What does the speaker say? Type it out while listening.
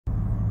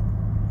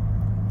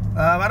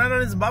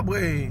Banana in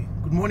Zimbabwe.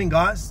 Good morning,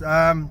 guys.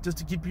 Just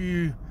to keep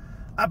you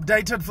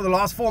updated, for the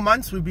last 4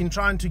 months we've been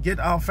trying to get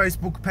our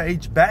Facebook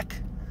page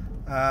back.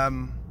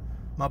 The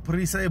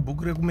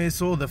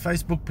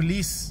Facebook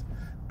police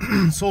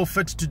saw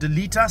fit to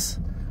delete us.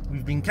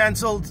 We've been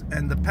cancelled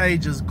and the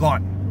page is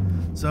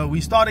gone. So we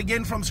start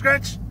again from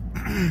scratch.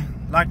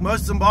 Like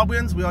most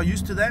Zimbabweans, we are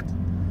used to that.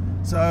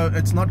 So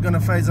it's not going to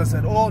phase us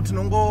at all. So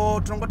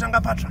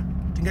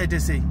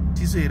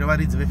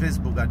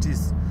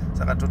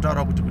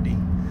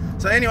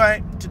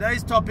anyway,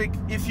 today's topic,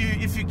 if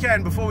you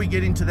can, before we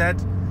get into that,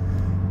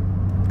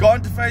 go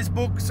onto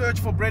Facebook, search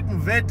for Brett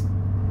and Vet,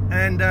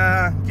 and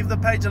give the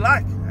page a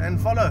like and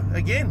follow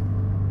again,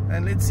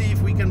 and let's see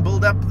if we can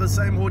build up the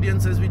same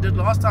audience as we did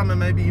last time, and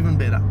maybe even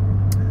better.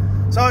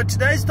 So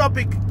today's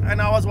topic,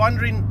 and I was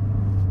wondering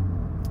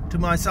to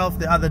myself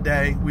the other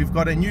day, we've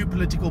got a new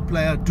political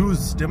player,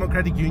 DUZ,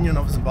 Democratic Union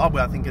of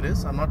Zimbabwe, I think it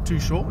is, I'm not too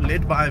sure,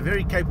 led by a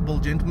very capable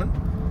gentleman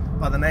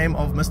by the name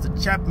of Mr.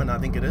 Chapman, I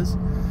think it is.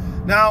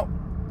 Now,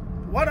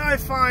 what I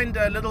find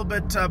a little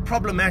bit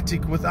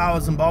problematic with our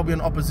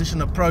Zimbabwean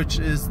opposition approach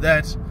is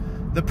that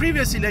the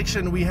previous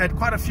election we had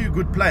quite a few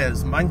good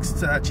players.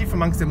 Chief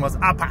amongst them was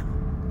Apa,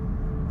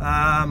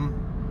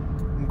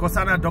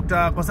 Dr.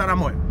 Nkosana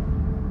Moyo.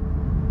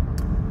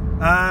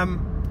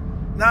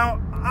 Now,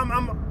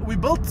 we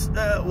built,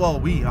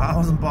 I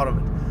wasn't part of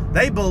it.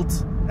 They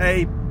built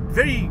a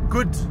very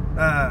good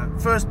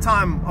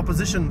first-time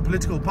opposition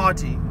political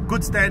party,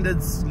 good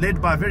standards,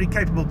 led by very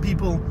capable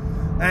people,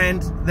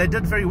 and they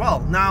did very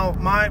well. Now,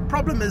 my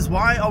problem is,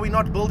 why are we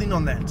not building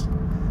on that?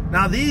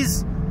 Now,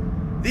 these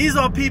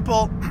are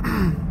people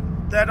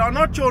that are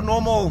not your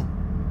normal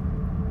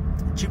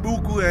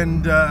Chibuku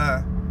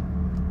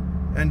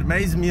and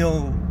maize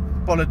meal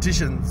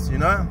politicians, you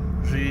know.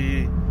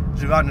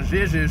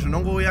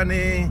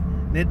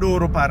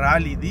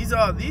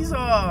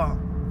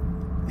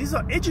 These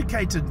are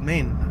educated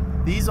men.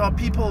 These are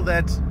people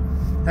that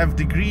have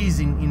degrees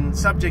in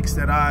subjects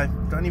that I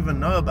don't even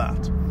know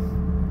about.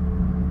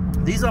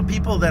 These are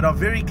people that are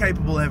very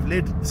capable, have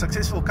led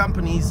successful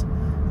companies,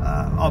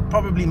 are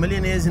probably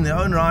millionaires in their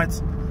own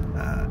rights,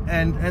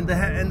 and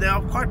they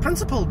are quite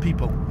principled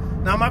people.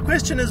 Now my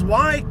question is,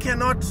 why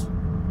can't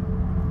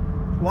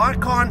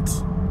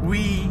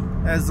we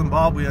as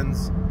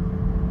Zimbabweans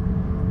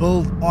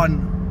build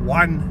on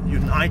one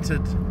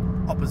united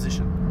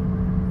opposition?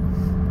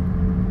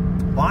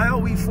 Why are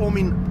we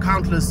forming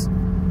countless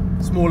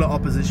smaller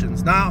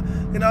oppositions? Now,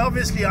 you know,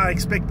 obviously I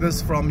expect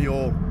this from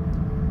your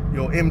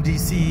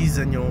MDCs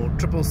and your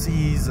triple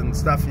Cs and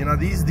stuff. You know,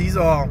 these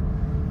are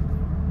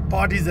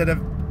parties that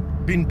have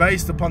been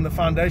based upon the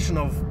foundation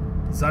of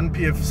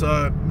ZANU-PF,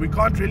 so we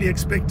can't really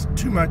expect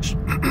too much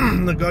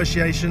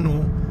negotiation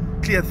or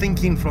clear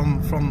thinking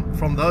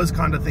from those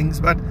kind of things.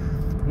 But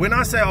when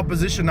I say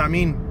opposition, I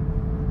mean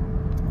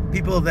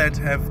people that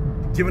have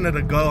given it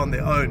a go on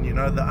their own, you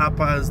know, the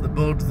APAs, the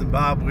Build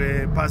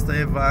Zimbabwe, Pastor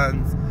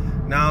Evans,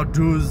 now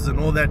DUZ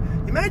and all that.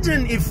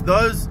 Imagine if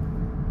those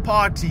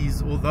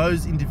parties or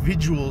those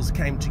individuals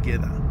came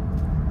together.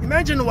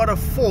 Imagine what a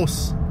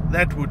force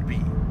that would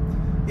be.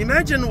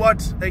 Imagine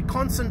what a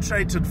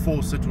concentrated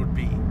force it would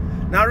be.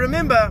 Now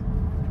remember,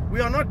 we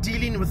are not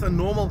dealing with a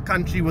normal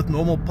country with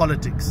normal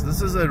politics.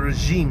 This is a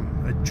regime,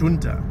 a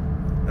junta,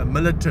 a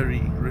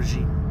military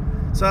regime.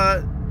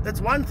 So it's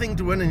one thing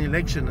to win an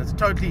election, it's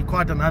totally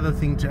quite another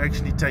thing to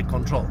actually take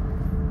control.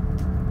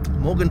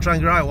 Morgan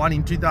Tsvangirai won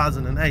in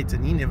 2008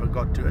 and he never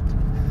got to it.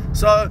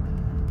 So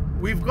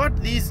we've got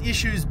these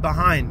issues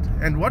behind,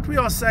 and what we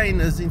are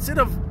saying is, instead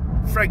of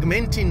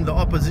fragmenting the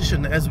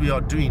opposition as we are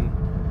doing,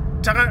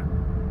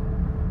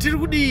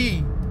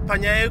 tirudi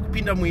panyaya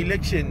kupinda mu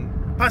election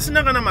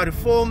pasina kana ma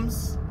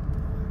reforms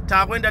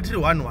takwenda tiri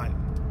 1-1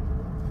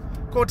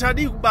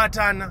 kotadi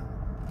kubatana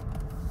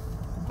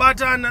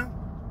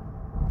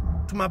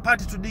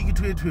tumapati tudiki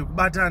tuetwe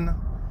kubatana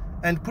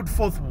and put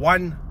forth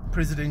one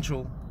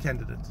presidential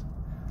candidate.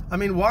 I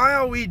mean, why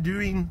are we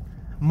doing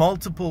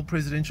multiple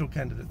presidential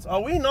candidates?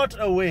 Are we not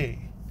aware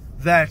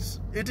that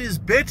it is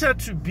better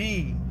to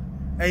be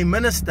a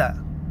minister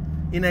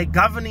in a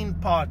governing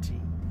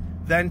party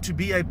than to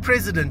be a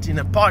president in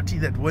a party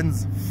that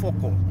wins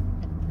fuck all?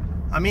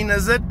 I mean,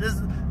 is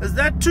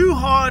that too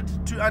hard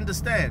to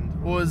understand,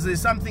 or is there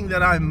something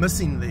that I'm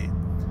missing there?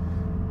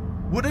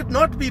 Would it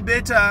not be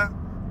better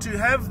to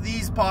have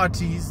these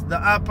parties, the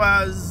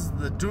APAs,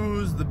 the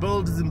DUZ, the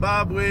Build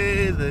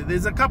Zimbabwe,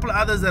 there's a couple of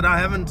others that I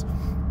haven't,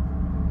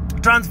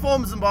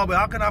 Transform Zimbabwe,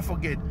 how can I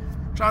forget?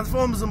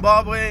 Transform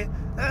Zimbabwe,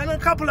 and a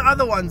couple of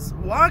other ones.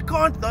 Why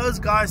can't those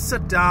guys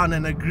sit down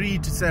and agree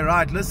to say,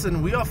 right,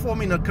 listen, we are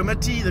forming a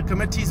committee. The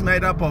committee is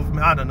made up of,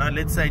 I don't know,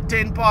 let's say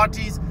 10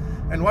 parties.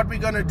 And what we're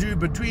going to do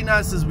between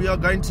us is we are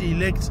going to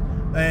elect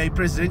a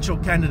presidential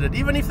candidate.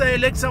 Even if they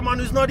elect someone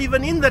who's not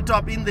even in their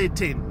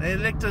 10, they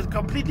elect a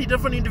completely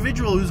different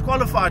individual who's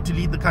qualified to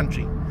lead the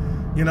country.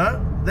 You know,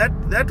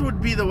 that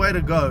would be the way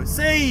to go.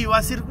 Say,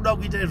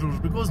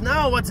 because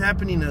now what's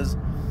happening is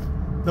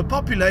the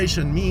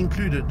population, me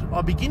included,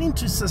 are beginning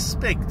to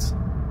suspect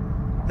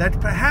that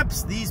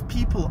perhaps these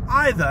people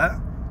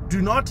either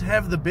do not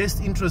have the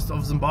best interest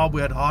of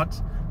Zimbabwe at heart.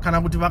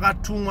 Kana kuti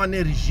vakatumwa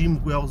neregime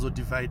kuya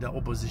kuzodivide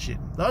opposition.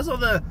 Those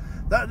are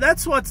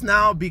that's what's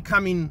now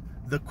becoming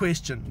the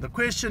question. The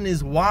question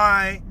is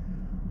why,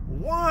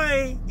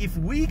 if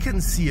we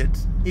can see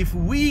it,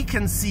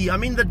 I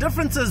mean, the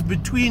differences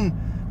between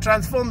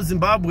Transform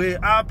Zimbabwe,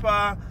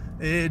 APA,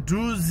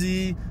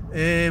 Druzi,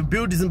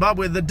 Build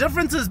Zimbabwe, the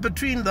differences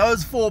between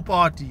those four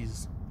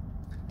parties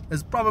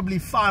is probably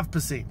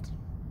 5%.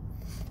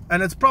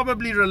 And it's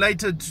probably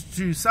related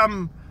to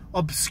some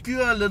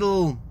obscure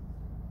little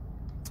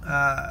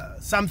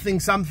something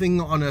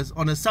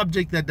on a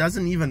subject that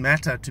doesn't even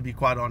matter, to be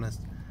quite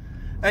honest.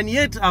 And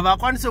yet, you are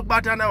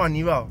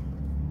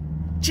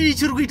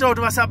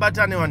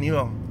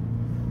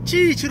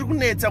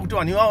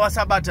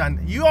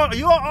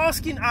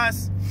asking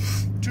us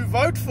to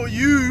vote for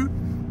you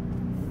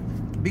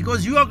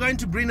because you are going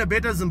to bring a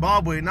better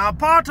Zimbabwe. Now,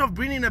 part of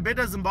bringing a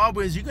better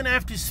Zimbabwe is you're going to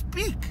have to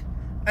speak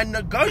and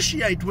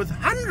negotiate with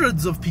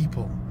hundreds of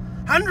people,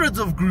 hundreds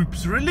of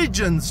groups,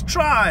 religions,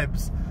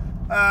 tribes,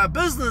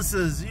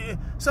 businesses.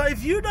 So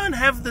if you don't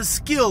have the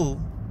skill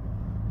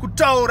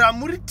kutaura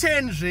muri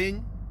 10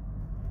 zvenyu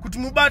kuti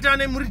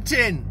mubatane muri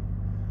 10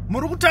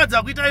 muri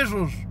kutadza kuita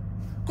izvozvo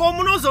ko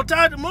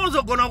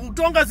munozogona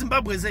kutonga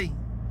Zimbabwe sei?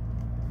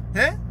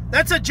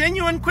 That's a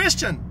genuine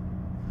question.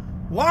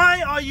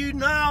 Why are you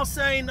now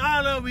saying,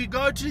 oh no, we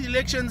go to the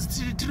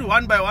elections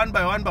one by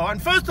one?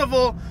 First of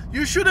all,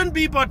 you shouldn't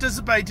be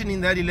participating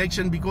in that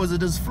election because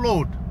it is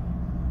flawed.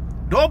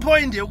 No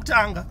point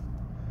yekutanga.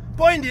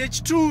 Point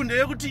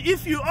H2,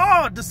 if you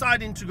are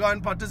deciding to go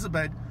and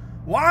participate,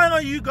 why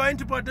are you going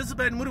to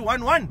participate in Muri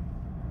 1-1?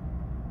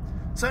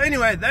 So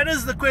anyway, that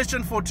is the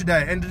question for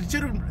today. And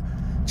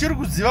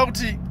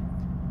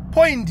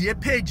point ye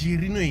page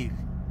renewed.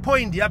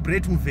 Point ya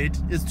Breton Vet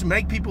is to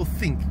make people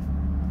think.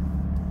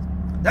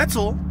 That's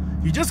all.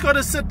 You just got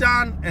to sit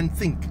down and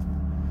think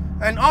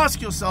and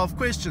ask yourself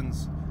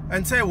questions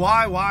and say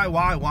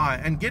why,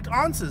 and get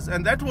answers,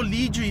 and that will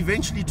lead you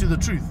eventually to the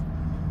truth.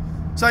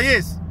 So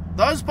yes,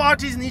 those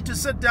parties need to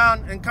sit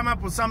down and come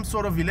up with some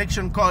sort of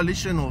election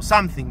coalition or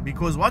something,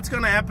 because what's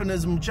going to happen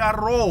is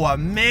Mcharowa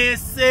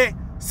Mese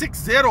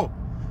 6-0.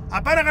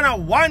 Apana kana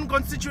one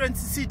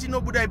constituency seat in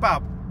Obudai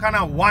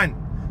kana one.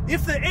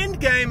 If the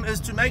end game is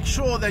to make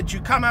sure that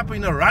you come up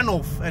in a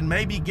runoff and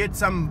maybe get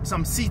some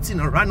seats in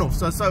a runoff.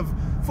 So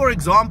for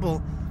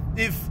example,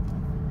 if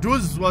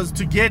Duz was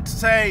to get,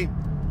 say,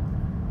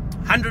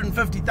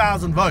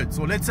 150,000 votes,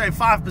 or let's say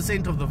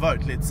 5% of the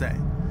vote, let's say,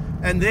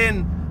 and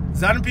then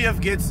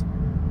ZANU-PF gets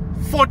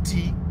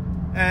 40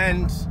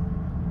 and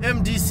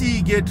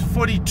MDC get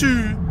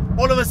 42,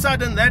 all of a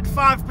sudden that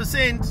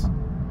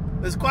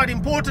 5% is quite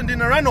important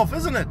in a runoff,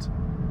 isn't it?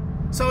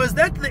 So is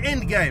that the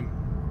end game?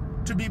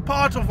 To be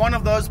part of one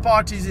of those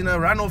parties in a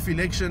runoff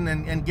election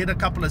and get a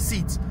couple of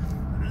seats?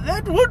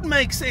 That would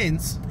make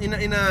sense in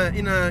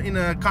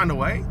a kind of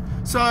way.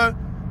 So,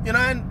 you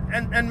know,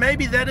 and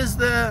maybe that is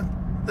the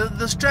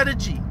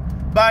strategy.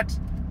 But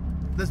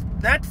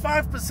that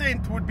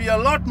 5% would be a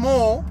lot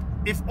more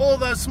if all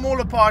those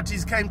smaller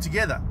parties came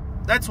together.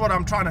 That's what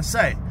I'm trying to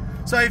say.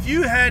 So if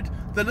you had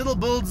the little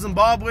Build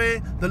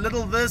Zimbabwe, the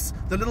little this,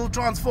 the little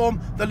Transform,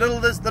 the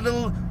little this, the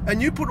little,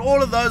 and you put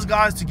all of those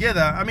guys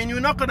together, I mean, you're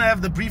not going to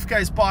have the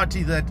briefcase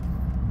party that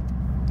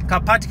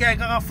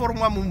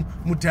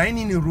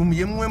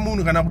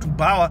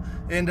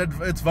and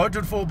it's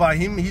voted for by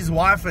him, his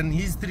wife, and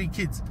his 3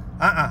 kids.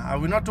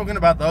 We're not talking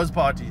about those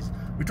parties.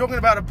 We're talking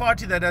about a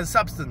party that has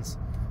substance.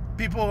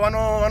 People vane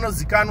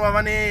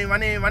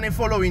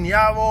following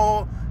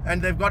yavo,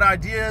 and they've got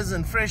ideas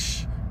and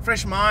fresh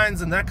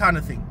minds and that kind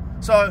of thing.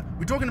 So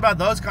we're talking about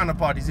those kind of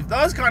parties. If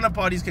those kind of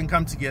parties can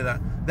come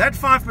together, that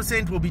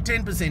 5% will be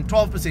 10%, 12%,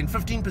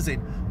 15%.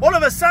 All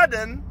of a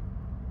sudden,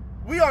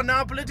 we are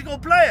now political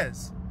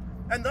players.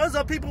 And those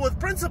are people with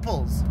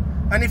principles.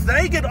 And if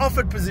they get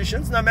offered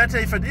positions, no matter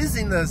if it is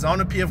in the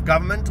ZANU-PF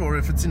government or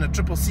if it's in a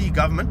CCC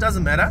government,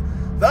 doesn't matter.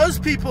 Those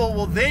people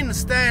will then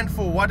stand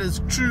for what is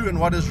true and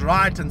what is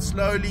right. And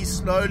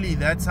slowly,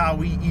 that's how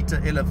we eat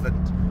an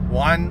elephant.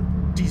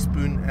 1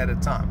 teaspoon at a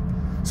time.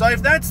 So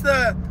if that's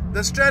the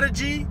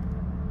strategy,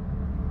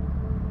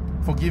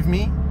 forgive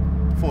me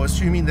for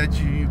assuming that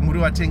you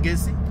Muriwa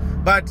Tengesi,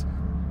 but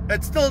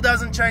it still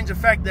doesn't change the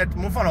fact that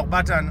Mufanok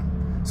Batan.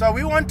 So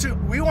we want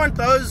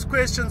those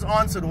questions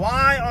answered.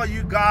 Why are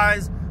you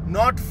guys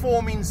not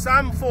forming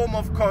some form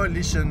of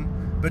coalition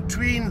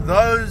between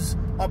those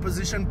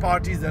opposition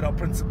parties that are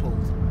principled?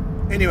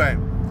 Anyway,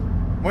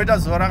 Moita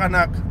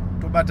Zoraganak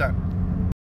to Batan.